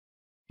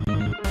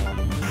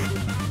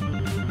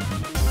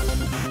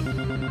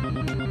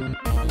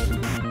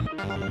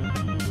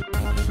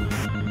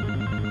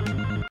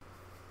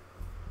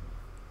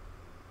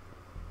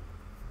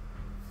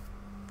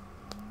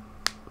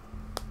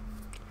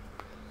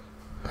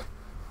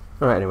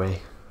Alright,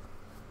 anyway,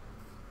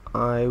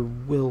 I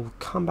will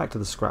come back to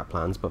the scrap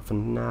plans, but for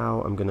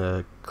now I'm going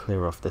to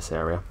clear off this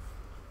area.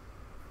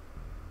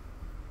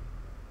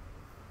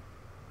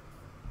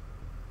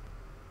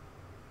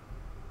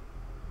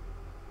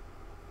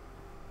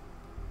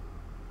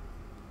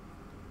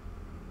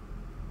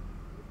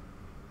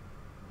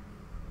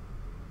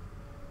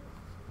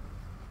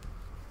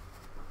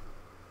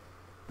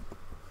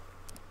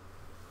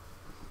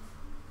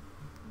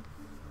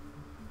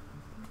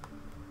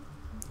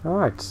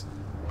 Alright,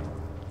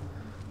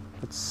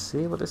 let's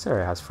see what this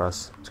area has for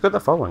us. It's good they're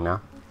following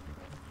now.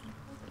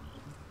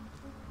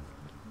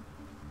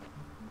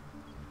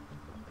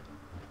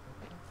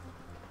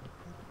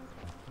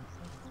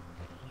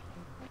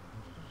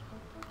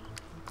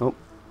 Oh.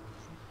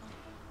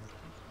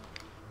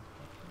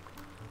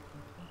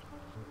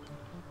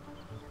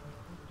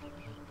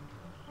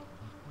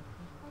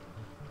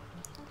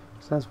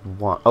 So that's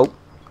one. Oh,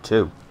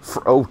 two.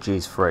 Oh,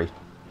 geez, three.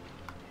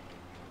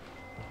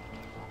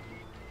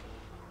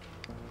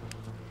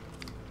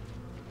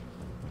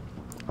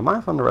 I might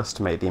have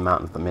underestimated the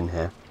amount of them in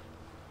here.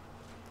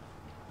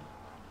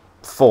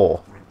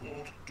 4.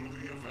 Report to the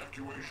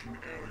evacuation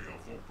area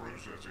for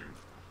processing.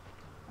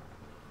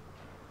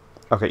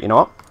 Okay, you know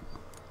what?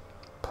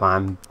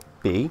 Plan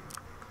B.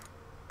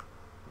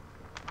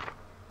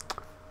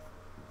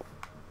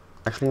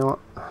 Actually, you know what?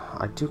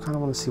 I do kind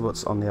of want to see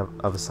what's on the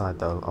other side,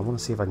 though. I want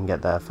to see if I can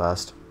get there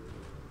first.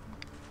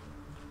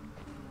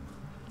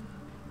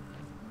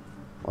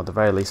 Or at the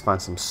very least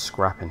find some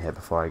scrap in here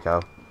before I go.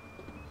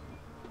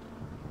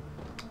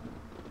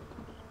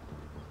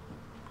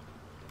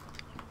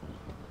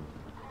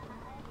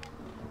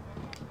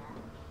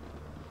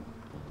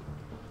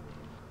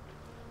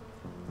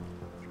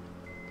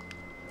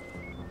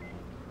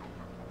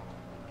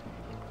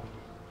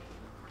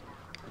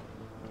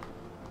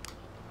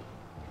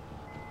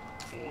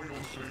 For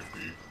your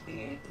safety,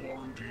 all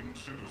quarantined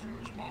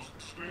citizens must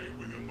stay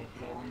within the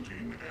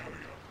quarantine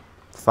area.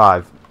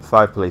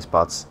 5 police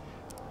bots.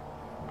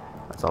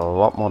 That's a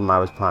lot more than I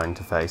was planning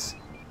to face.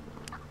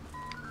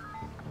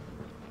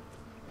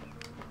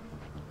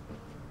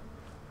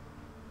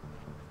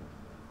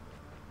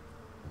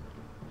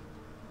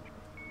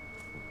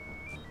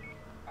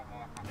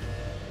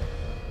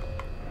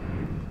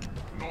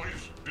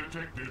 Noise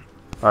detected.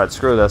 Alright,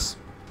 screw this.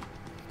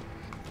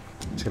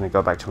 I'm just going to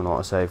go back to an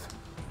autosave.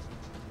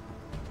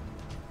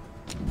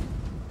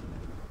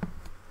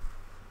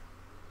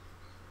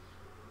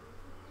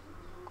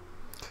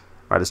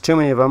 Right, there's too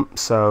many of them,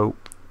 so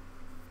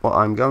what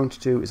I'm going to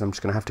do is I'm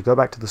just going to have to go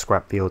back to the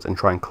scrap fields and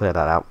try and clear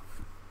that out.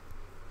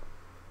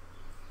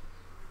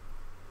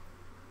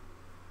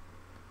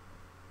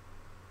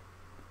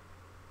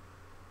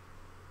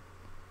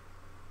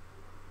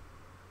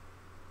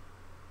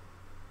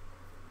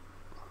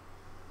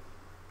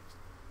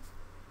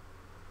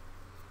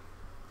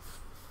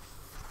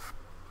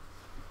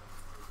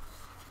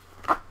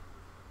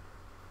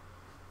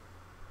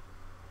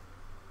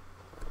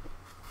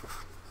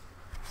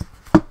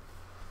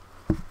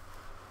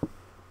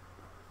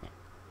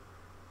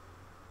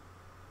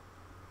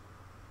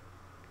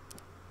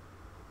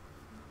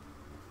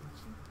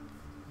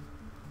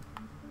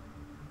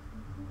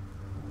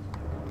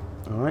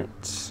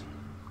 Alright.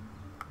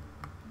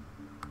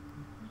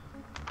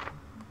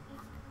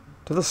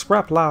 To the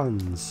scrap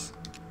lands.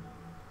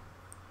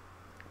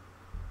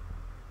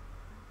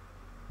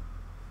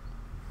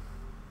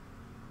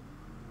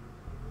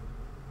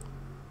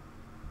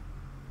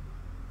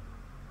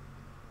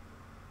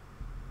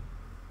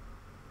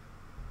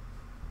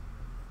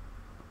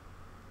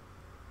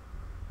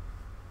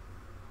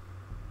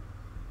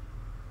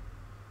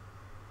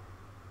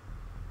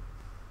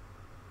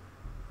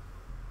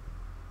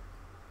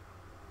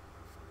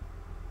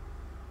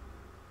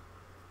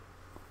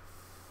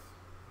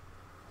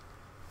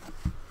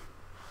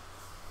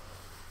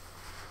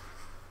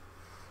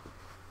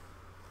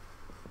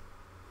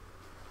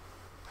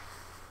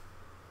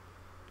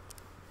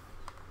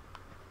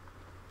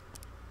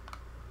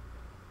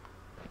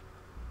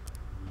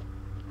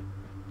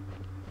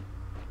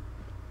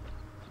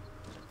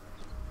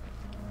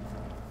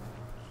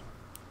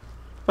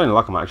 If any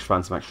luck, I might actually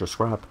find some extra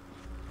scrap.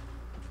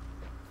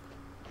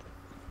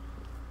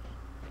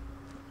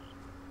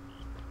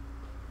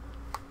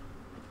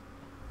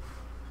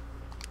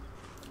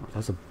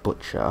 There's a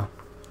butcher.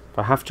 If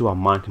I have to, I'll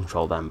mind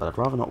control them, but I'd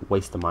rather not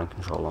waste the mind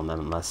control on them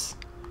unless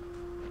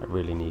I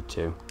really need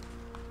to.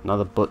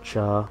 Another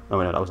butcher. Oh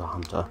wait, no, that was a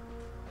hunter.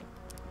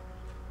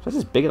 So this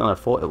is bigger than I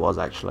thought it was,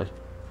 actually.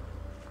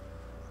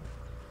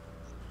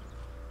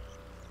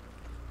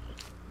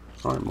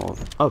 Alright, more.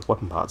 Oh,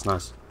 weapon parts,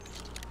 nice.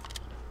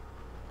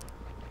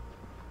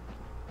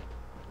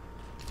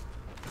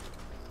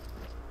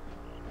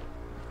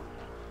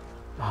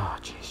 Ah,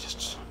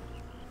 jeez,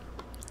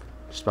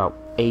 just about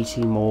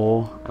 80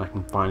 more, and I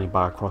can finally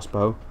buy a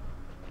crossbow.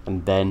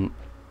 and then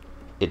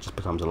it just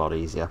becomes a lot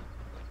easier.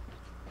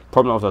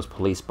 Probably not with those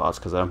police bots,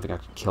 because I don't think I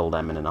could kill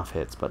them in enough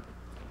hits, but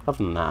other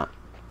than that...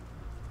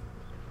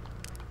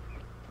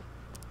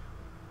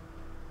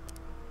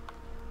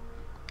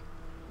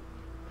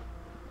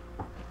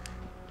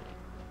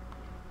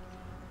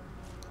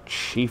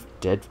 Chief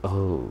dead...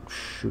 Oh,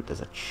 shoot,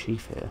 there's a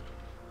chief here.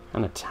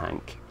 And a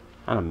tank.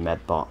 And a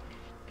med bot.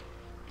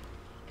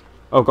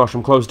 Oh gosh,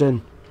 I'm closed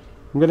in.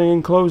 I'm getting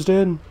enclosed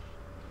in.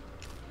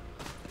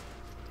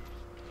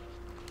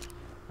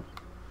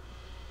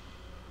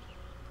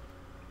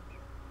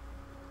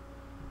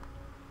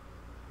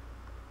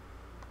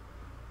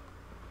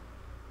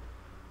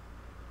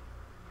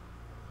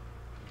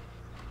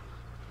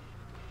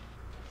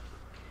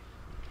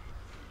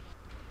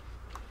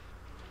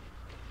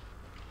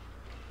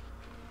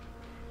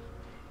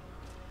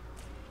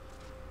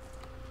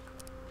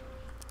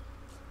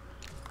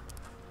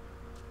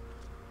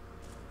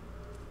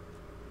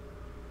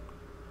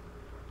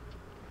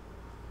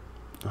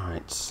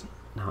 Alright,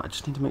 now I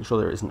just need to make sure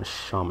there isn't a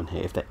shaman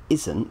here. If there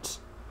isn't,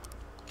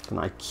 then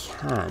I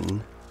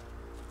can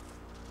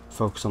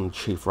focus on the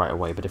chief right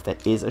away. But if there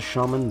is a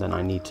shaman, then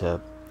I need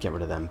to get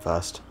rid of them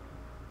first.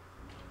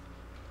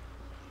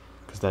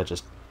 Because they're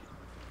just...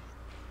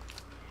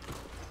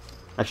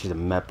 Actually, the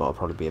medbot will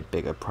probably be a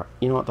bigger...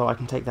 You know what, though? I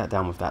can take that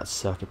down with that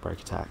circuit break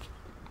attack.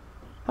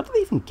 How do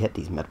they even get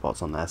these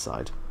medbots on their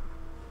side?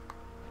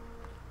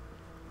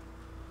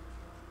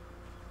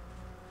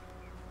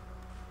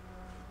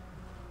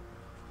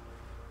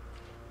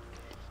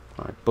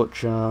 Alright,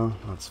 Butcher,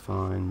 that's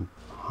fine.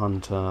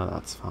 Hunter,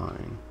 that's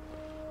fine.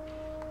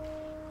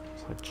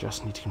 So I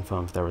just need to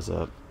confirm if there is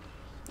a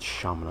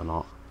shaman or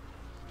not.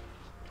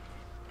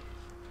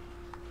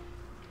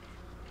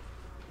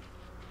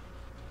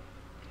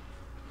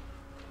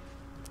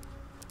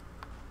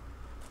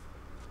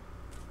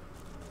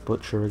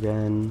 Butcher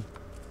again.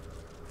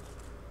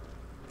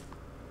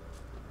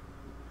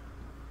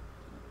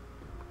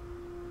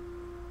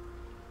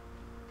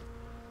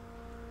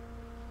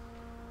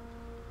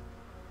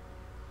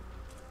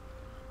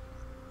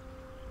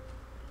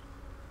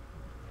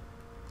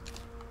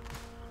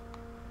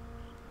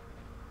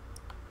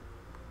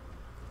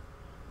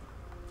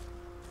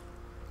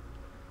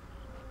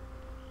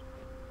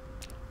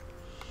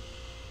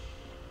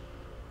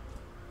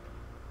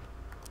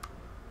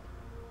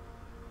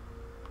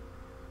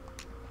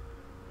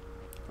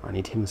 I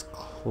need him as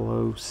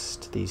close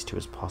to these two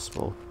as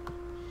possible.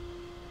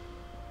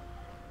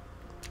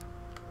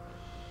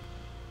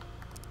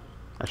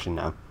 Actually,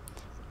 no.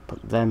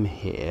 Put them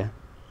here.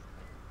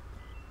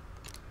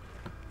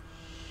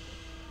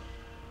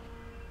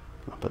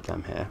 I'll put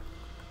them here.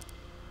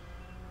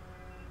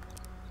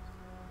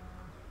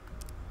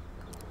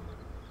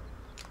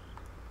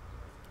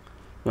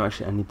 No,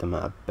 actually, I need them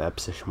at a better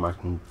position where I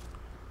can...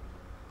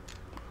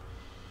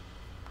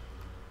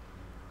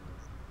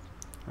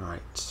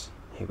 Alright,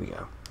 here we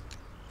go.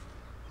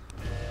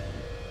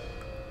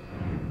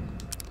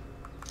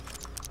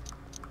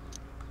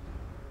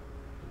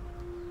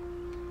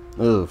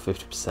 Oh,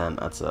 50%,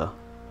 that's a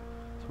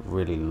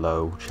really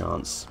low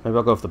chance. Maybe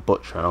I'll go with the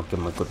Butcher and I'll give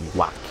him a good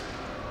whack.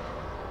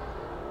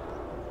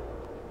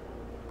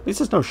 At least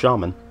there's no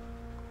shaman.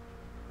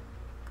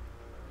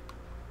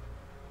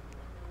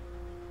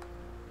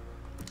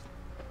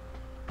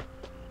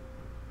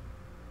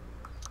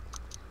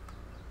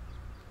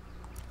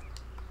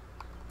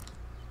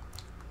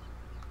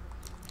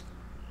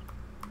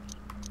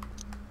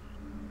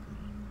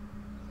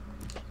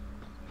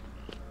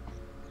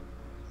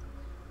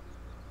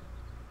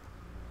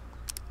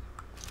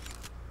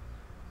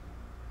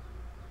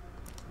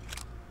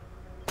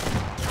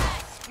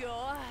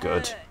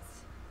 Good.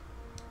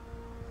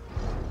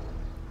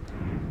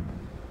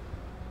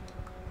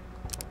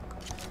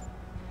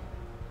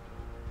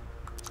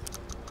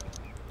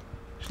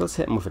 So let's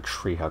hit him with a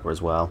tree hugger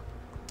as well.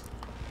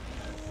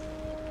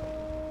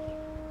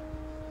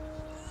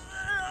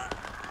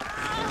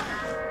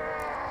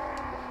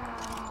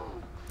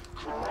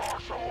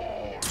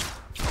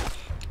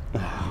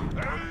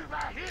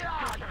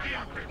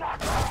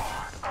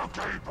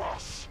 Okay,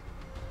 boss.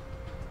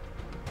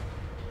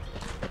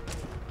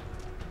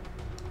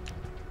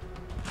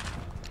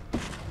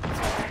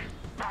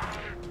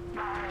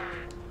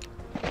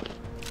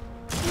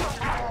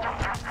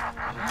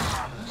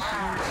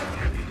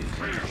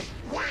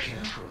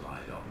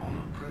 On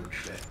approach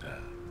vector.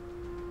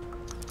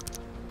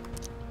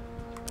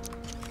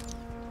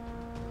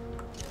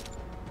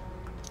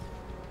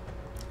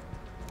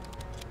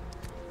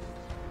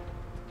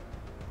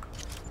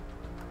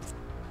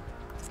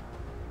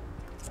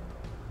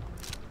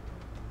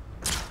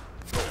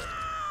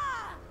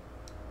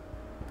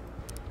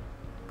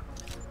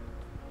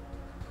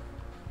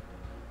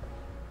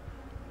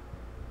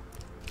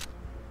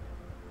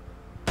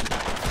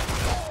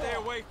 Stay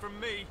away from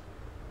me.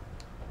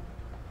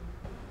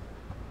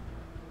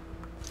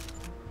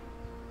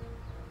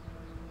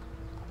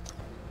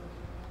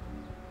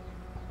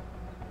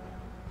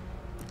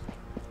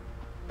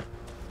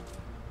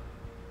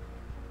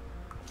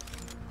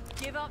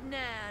 Give up now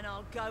and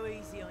I'll go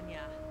easy on ya.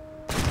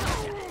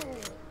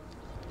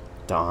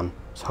 Darn.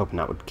 I was hoping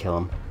that would kill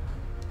him.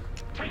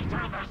 Take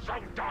down the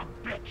zone dog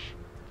bitch!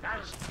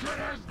 As good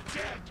as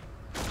dead!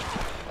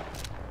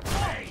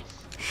 Face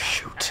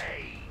Shoot.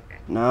 pain!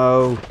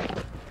 No.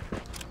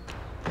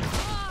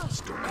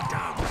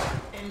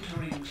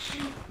 Entering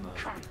sleep mode.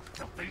 Come,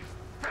 filthy,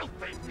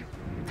 filthy!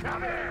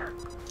 Come here!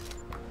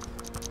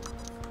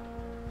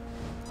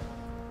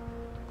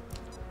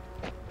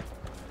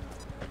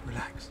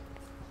 Relax.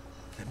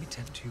 Let me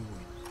tend to your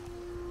wounds.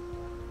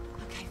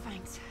 Okay,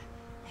 thanks.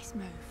 Let's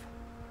move.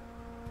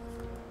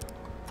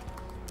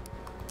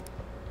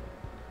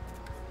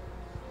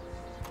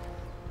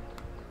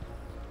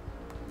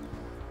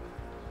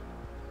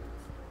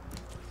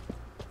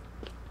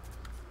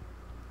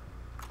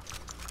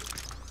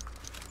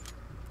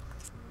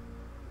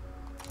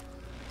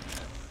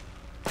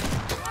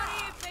 What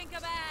do you think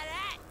about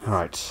that?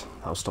 Alright,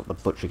 that'll stop the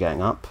butcher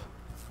getting up.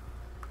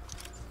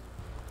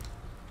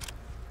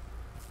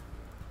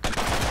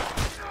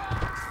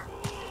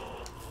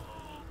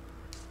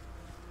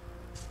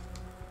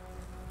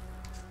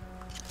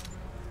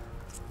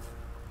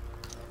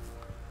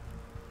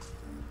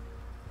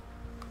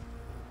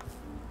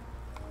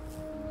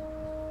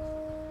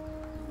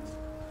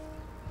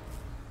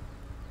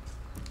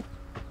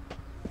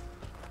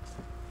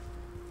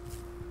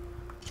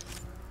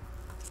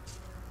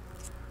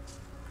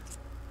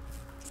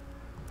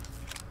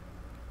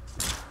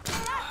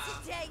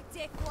 Not today,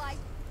 dickwad.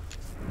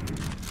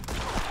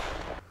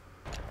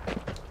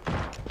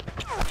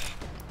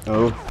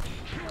 Oh.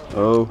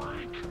 Oh.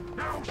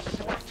 No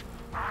sweat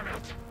on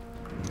it!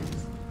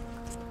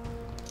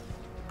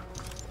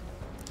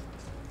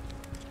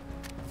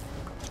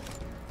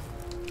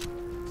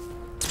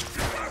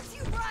 Serves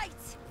you right.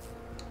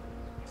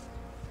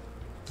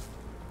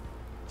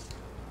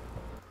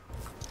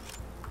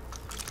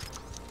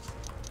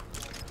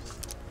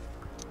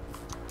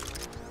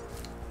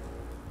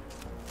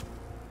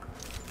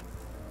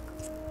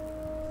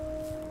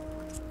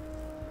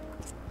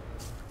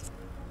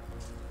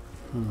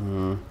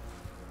 Hmm.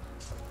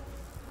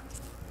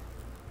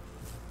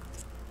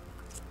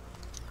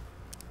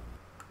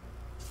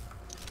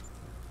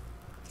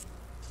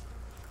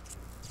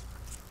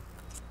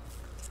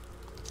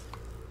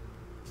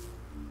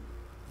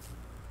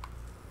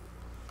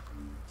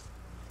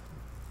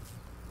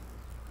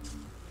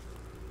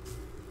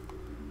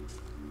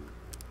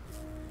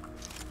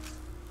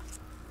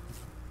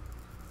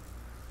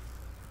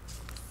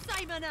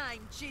 Say my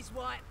name,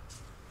 Jizwipe.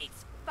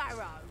 It's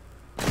Farrow.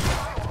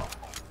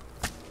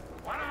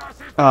 One of us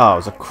is Oh, it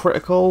was a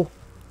critical.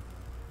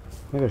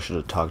 Maybe I should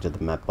have targeted the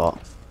medbot.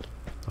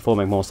 I thought it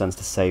would make more sense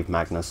to save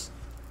Magnus.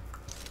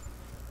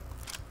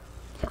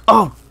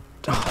 Oh!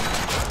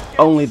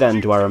 Only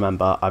then do I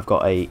remember I've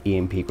got a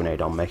EMP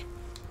grenade on me.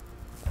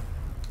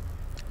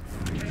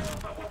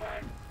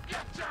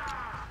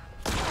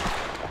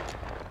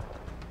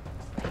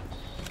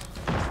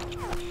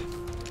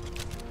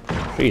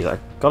 Jeez, I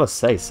gotta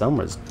say,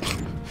 Summer's...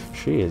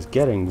 she is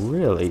getting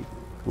really,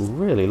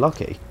 really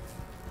lucky.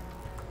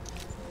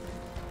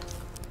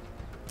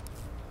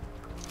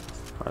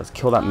 Alright, let's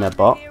kill that I'm the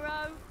medbot. hero,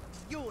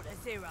 you're the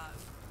zero.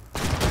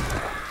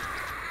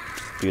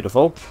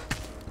 Beautiful.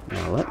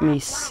 Now let me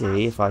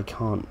see if I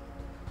can't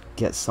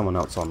get someone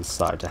else on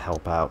side to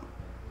help out.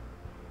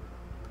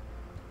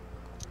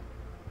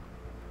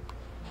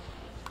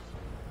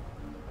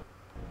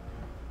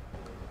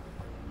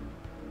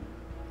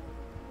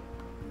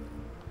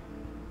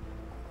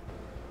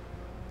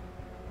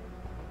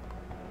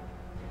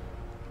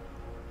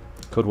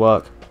 Could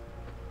work.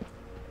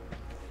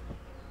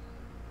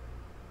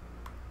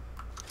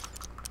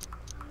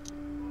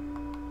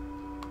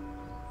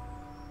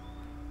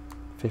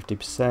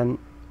 %,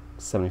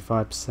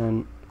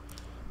 75%.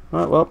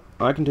 Alright, well,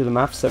 I can do the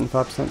math.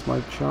 75% is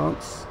my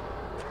chance.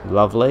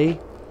 Lovely.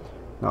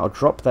 Now I'll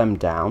drop them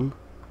down.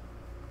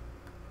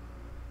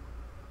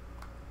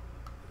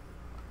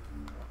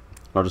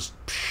 I'll just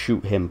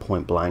shoot him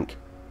point blank.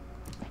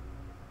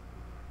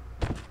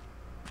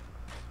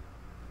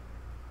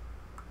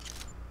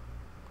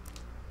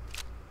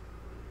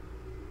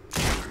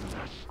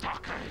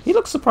 He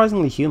looks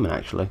surprisingly human,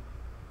 actually.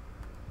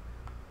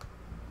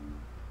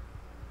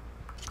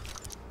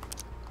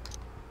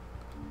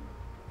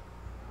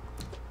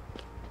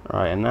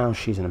 Alright, and now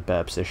she's in a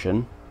better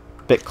position.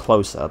 A bit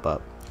closer,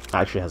 but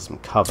actually has some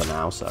cover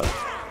now, so...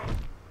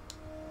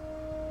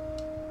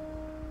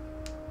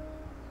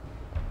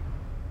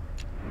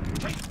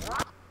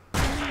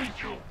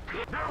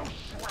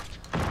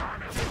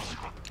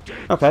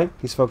 Okay,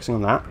 he's focusing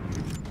on that.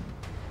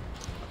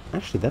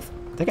 Actually,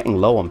 they're getting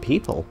low on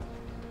people.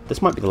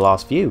 This might be the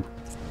last few.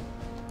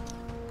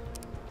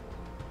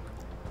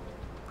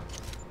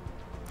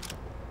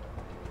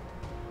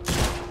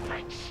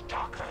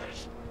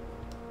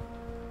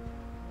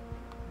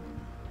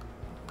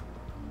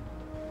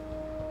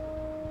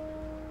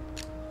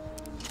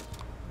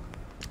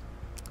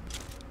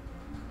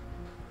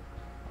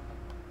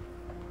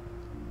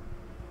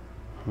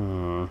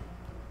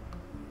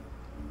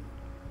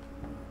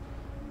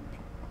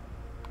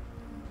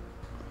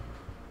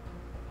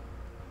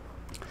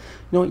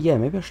 You know what, yeah,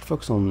 maybe I should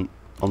focus on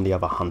the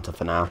other hunter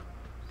for now.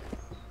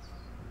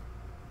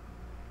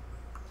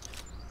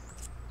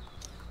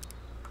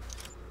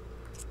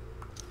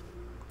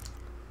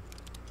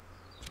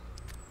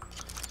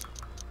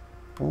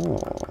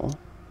 Oh.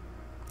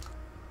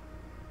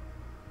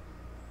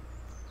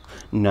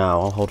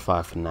 No, I'll hold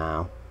fire for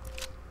now.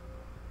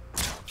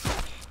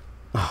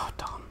 Oh,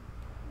 darn.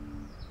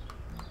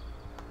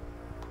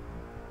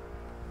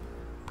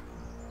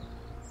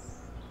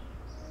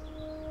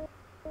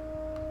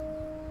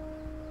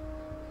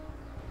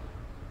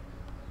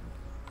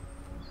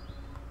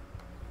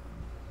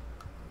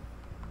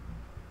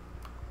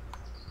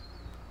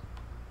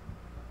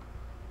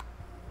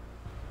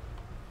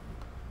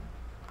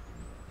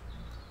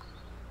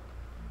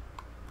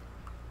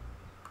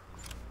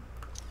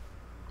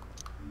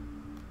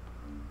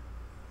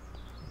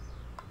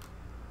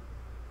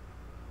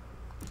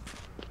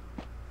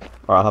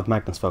 Alright, I'll have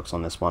Magnus focus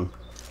on this one.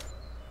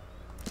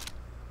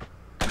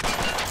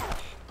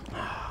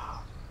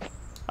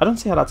 I don't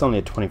see how that's only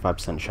a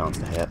 25% chance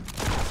to hit.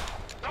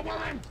 The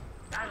woman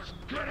as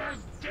good as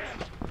dead.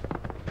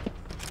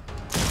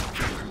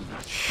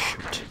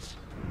 Shoot.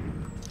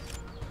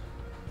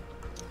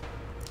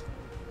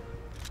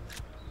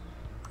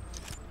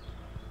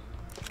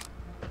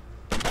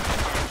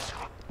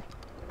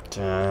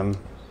 Damn.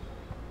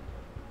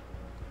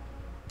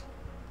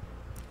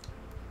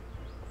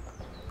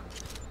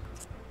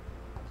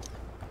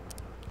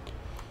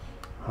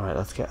 Alright,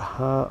 let's get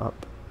her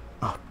up.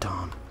 Oh,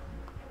 darn.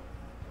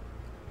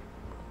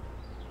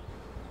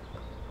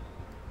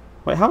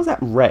 Wait, how is that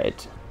red?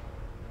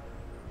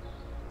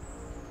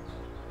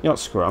 You know what,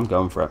 screw it, I'm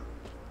going for it.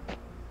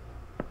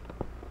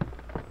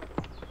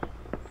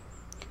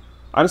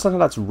 I understand how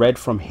that's red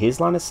from his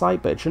line of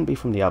sight, but it shouldn't be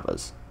from the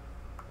others.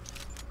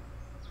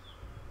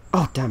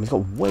 Oh, damn, he's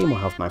got way more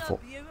health than I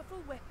thought.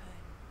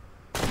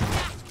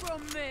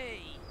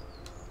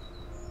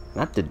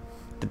 Did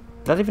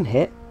that even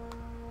hit?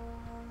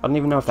 I don't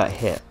even know if that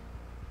hit.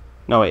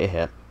 No, it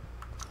hit.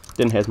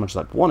 Didn't hit as much as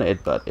I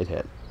wanted, but it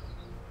hit.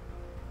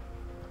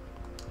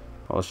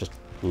 Well, let's just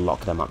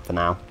lock them up for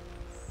now.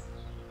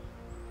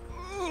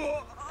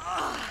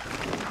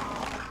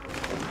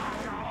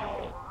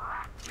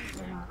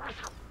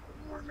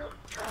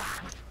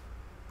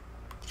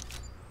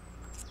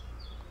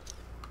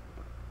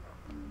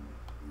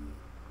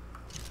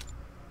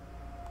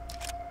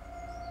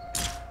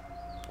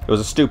 It was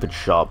a stupid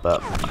shot,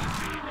 but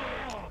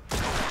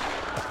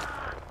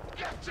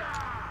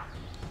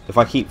if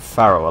I keep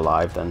Pharaoh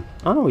alive, then...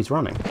 Oh no, he's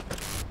running.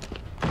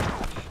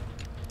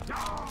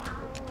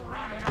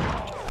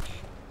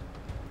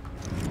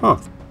 Huh.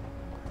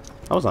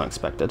 That was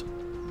unexpected.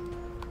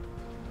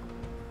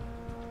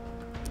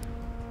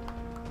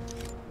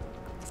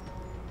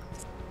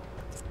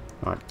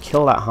 Alright,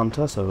 kill that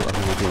hunter, so I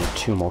think we're doing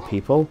 2 more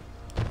people.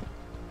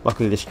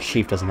 Luckily this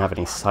chief doesn't have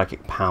any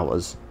psychic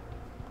powers.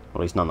 Or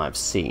at least none that I've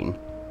seen.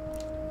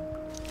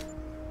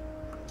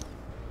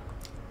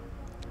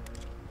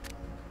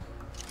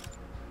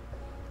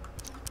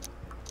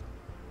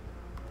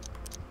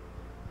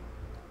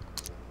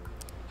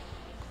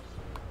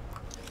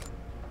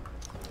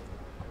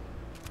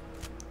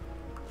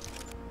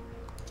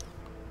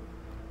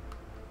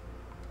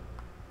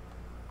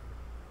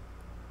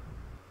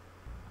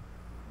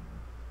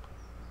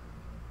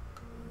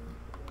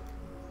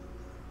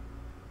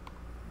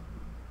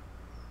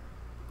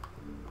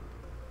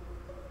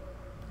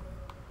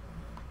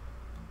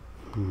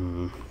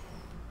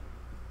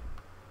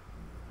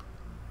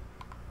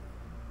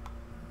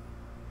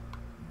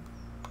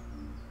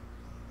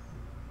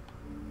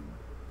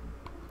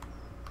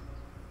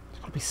 There's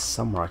gotta be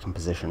somewhere I can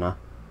position her.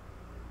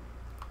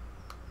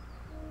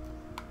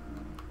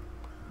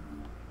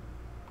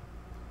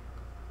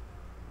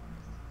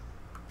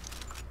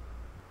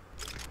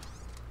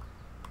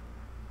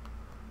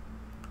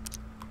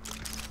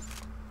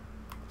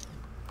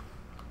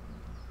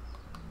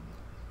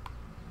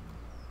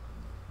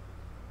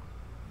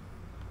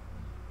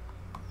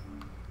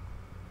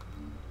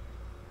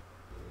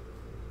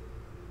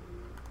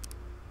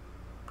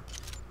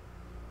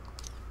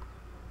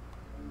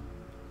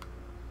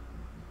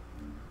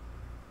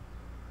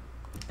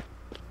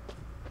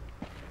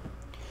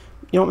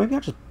 You know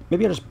what,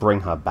 maybe I'll just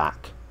bring her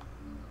back.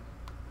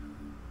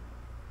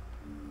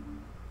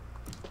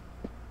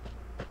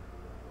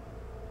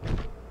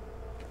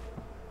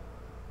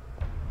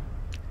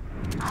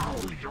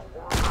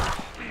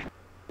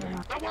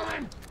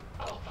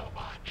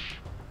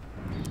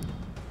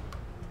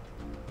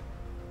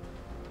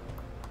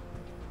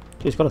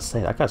 Dude, gotta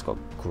say, that guy's got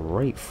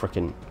great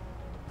freaking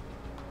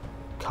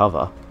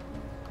cover.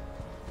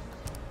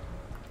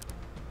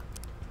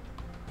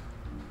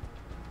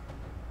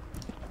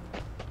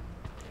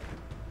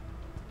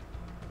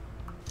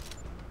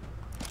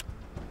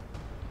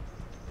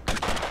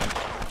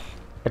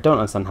 I don't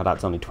understand how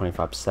that's only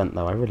 25%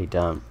 though, I really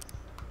don't.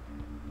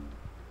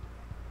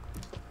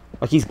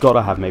 Like, he's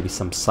gotta have maybe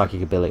some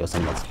psychic ability or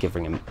something that's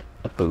giving him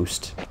a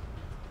boost.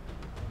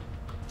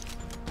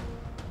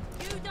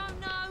 You don't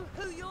know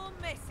who you're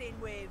messing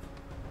with.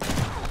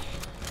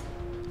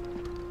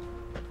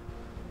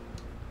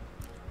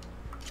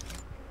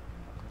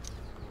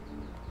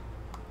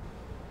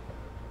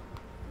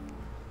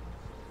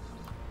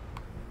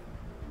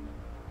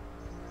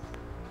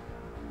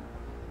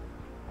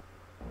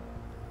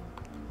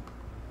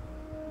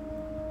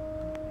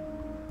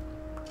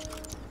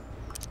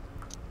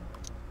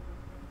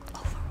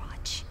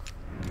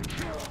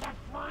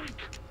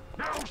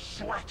 No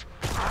sweat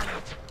on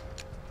it.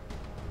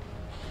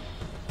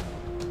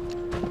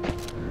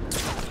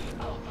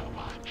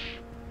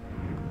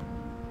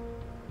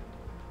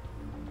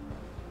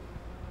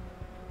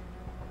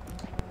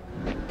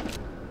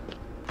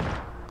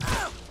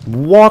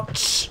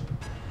 What?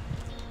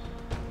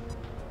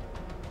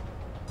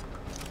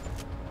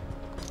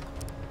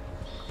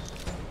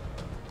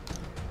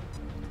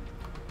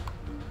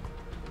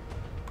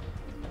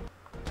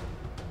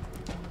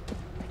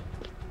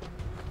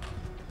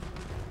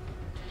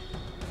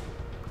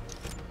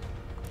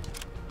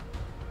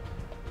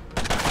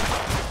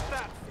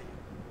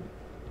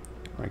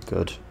 Right,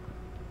 good.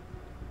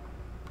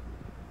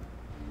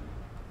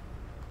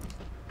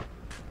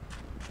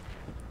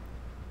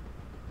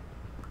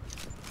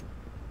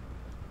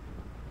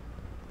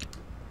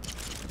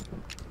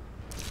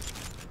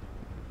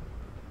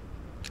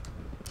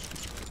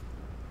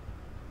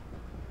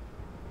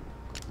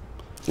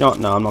 You know what?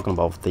 No, I'm not going to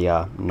bother with the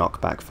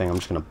knockback thing. I'm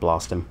just going to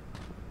blast him.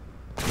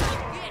 Get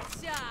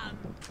some.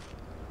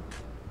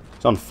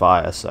 It's on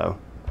fire, so...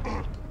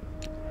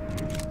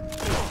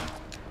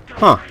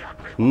 Huh.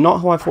 Not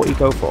who I thought you'd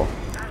go for.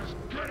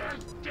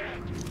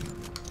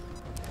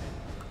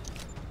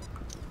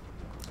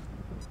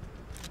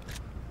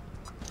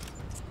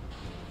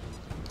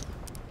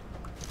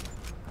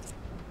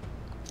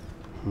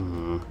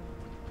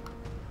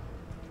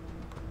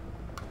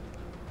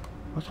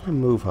 Why can I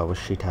move her?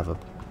 Wish she'd have a...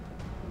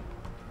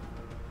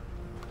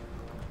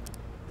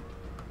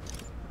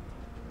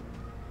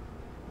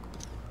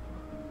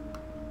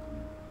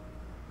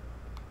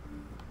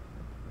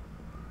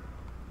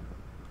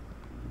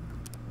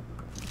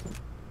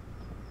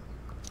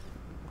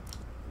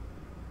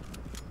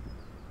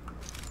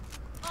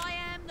 I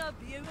am the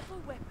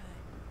beautiful weapon.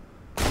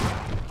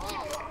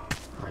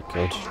 Right,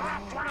 good.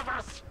 One of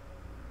us.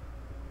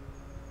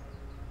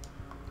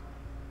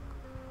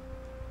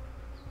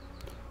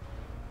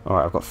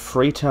 Alright, I've got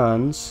 3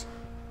 turns.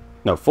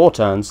 No, 4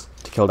 turns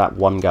to kill that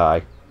one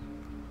guy.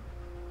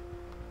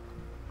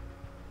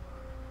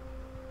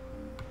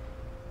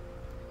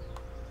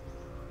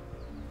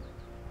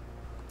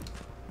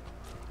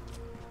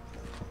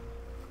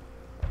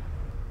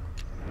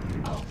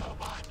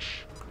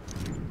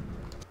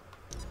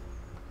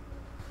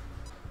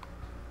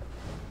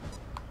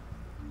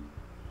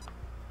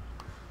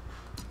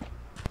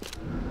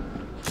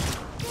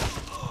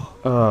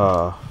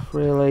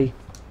 Really?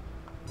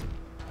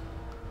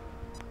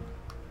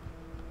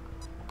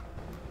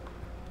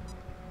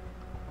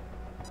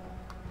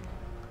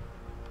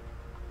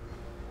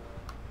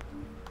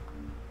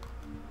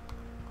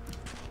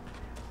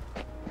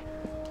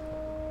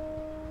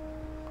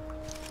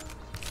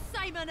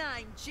 Say my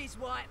name,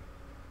 Jizwipe.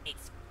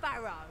 It's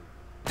Pharaoh.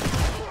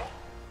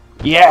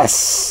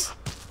 Yes!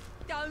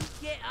 Don't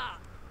get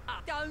up.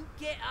 Don't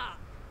get up.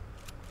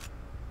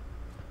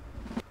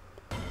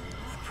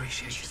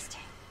 Appreciate it.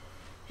 Interesting.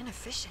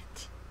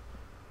 Inefficient.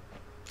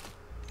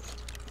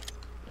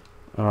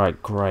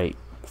 Alright, great.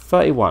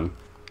 31.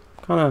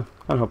 Kinda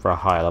hope for a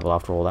higher level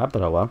after all that,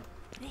 but oh well.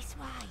 This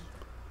way.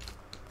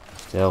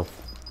 Still,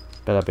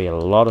 better be a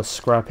lot of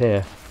scrap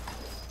here.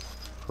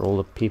 For all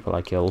the people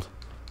I killed.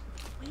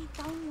 We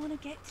don't want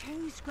to get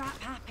too scrap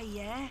happy,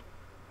 yeah?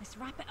 Let's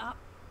wrap it up.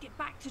 Get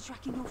back to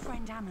tracking your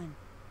friend Ammon.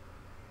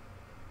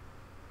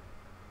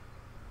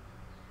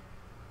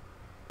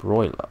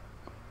 Broiler.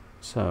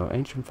 So,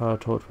 ancient fire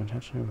torch,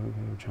 fantastic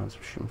chance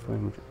of shooting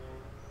flame.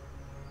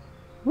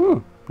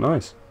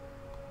 Nice.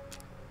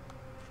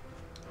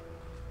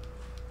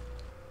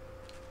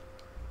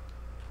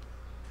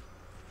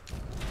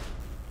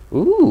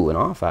 Ooh, an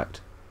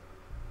artifact.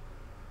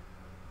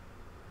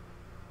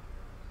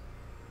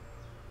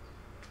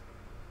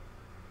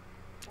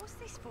 What's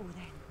this for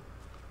then?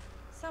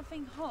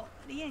 Something hot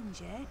at the end,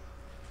 yeah?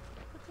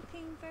 For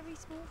cooking very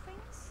small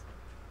things?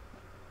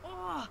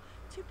 Oh,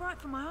 too bright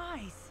for my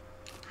eyes.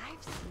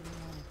 I've seen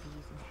one of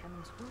these in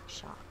Hammond's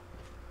workshop.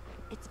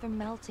 It's for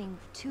melting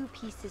 2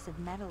 pieces of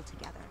metal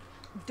together.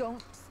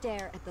 Don't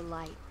stare at the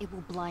light. It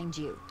will blind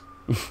you.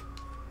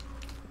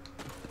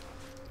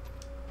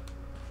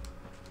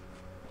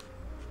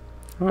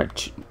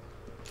 Alright.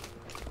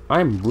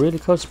 I'm really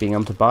close to being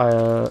able to buy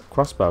a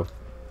crossbow.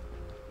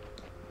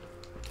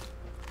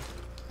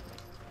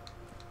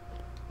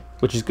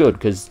 Which is good,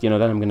 because, you know,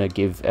 then I'm going to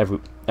give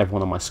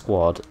everyone on my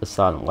squad a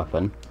silent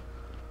weapon.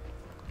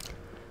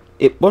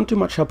 It won't do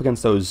much help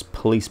against those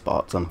police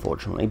bots,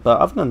 unfortunately, but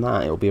other than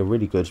that, it'll be a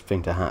really good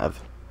thing to have.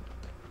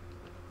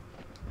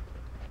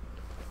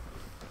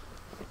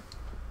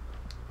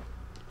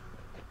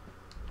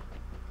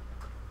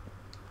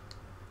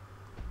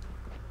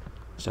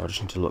 So I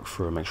just need to look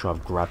through and make sure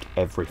I've grabbed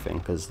everything,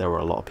 because there were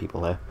a lot of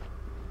people here.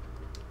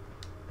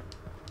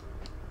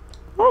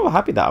 I'm rather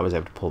happy that I was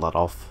able to pull that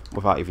off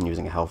without even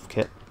using a health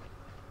kit.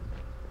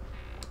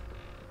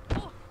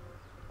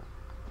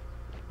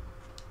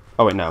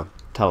 Oh wait, no.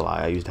 Tell a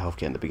lie, I used a health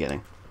kit in the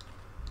beginning.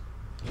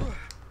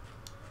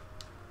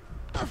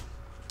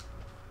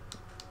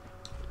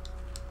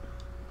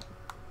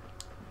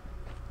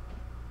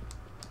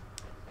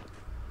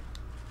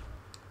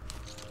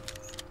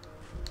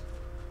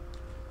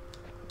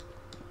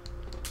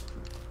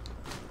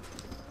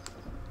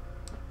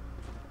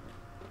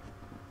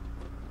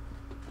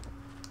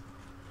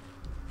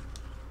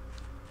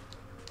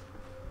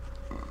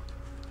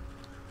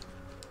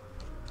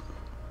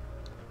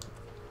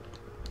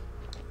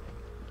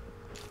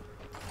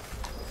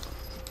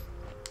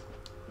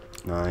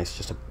 Nice,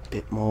 just a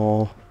bit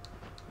more.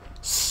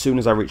 As soon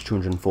as I reach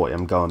 240,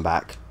 I'm going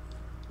back.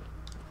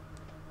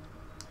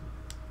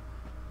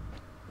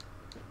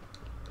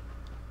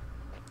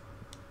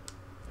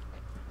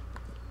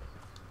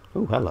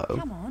 Oh, hello.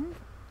 Come on.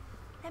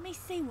 Let me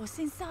see what's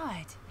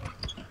inside.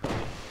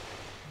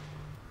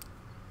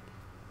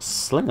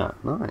 Slinger,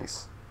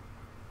 nice.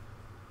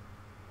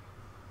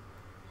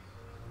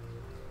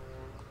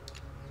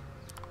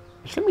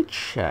 Actually, let me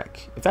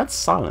check. If that's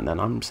silent, then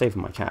I'm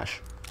saving my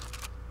cash.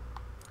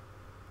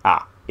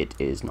 Ah, it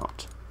is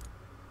not.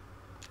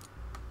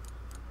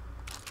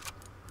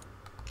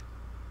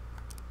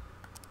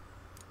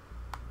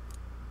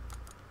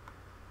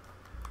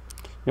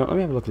 You know, let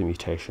me have a look at the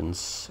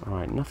mutations.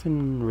 Alright,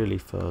 nothing really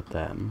for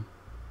them.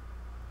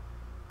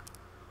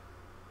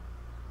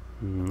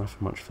 Nothing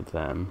much for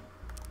them.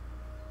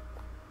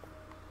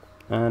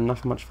 And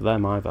nothing much for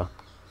them either.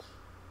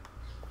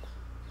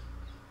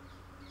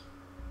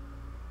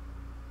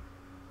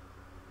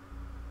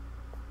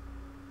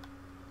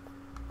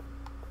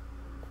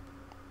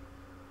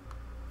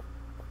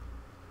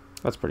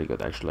 That's pretty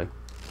good, actually.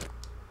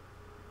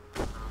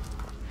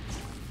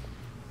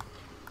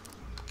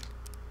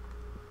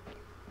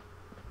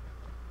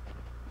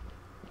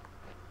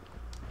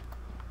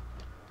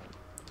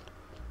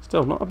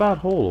 Still, not a bad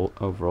haul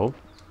overall.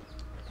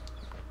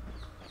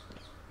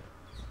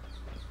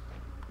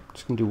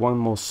 Just gonna do one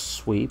more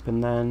sweep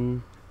and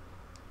then...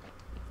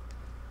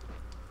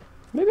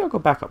 maybe I'll go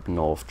back up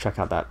north, check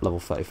out that level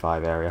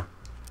 35 area.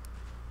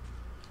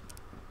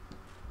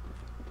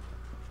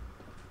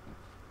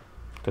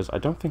 Because I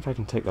don't think I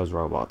can take those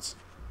robots.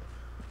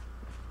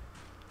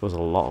 There's a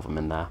lot of them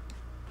in there.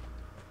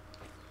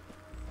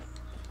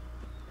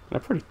 They're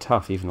pretty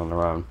tough even on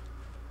their own.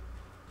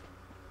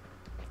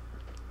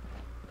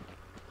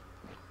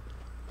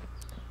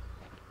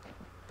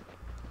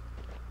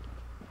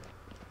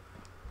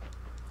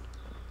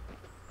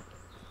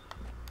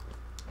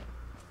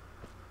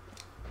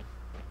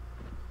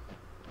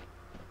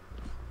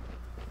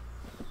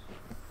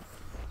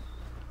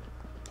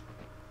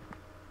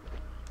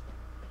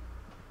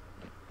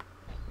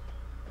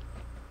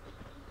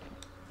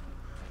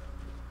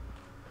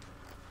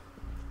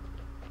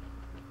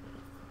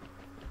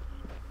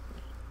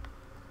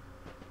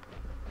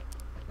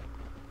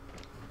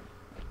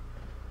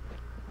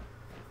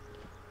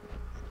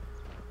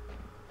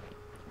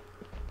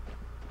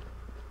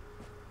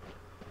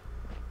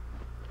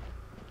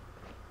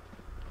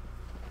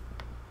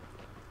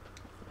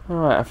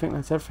 Alright, I think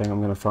that's everything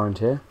I'm going to find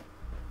here.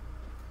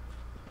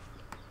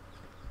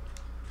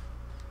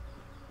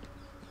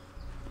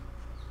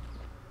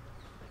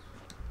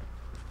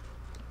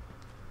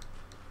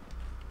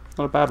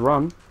 Not a bad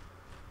run.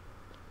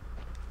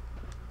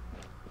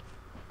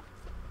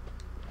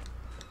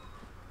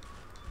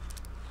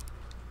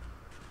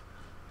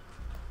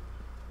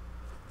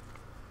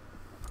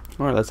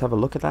 Alright, let's have a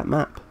look at that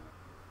map.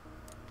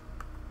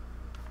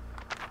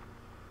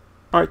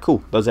 Alright,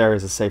 cool. Those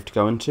areas are safe to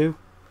go into.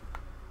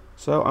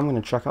 So I'm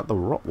going to check out the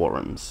Rot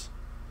Warrens.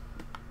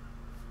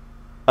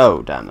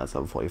 Oh, damn, that's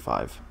level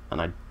 45.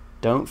 And I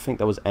don't think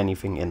there was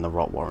anything in the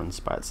Rot Warrens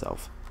by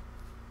itself.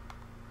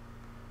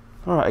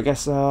 Alright, I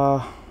guess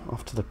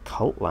off to the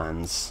Cult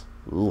Lands.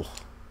 Ugh.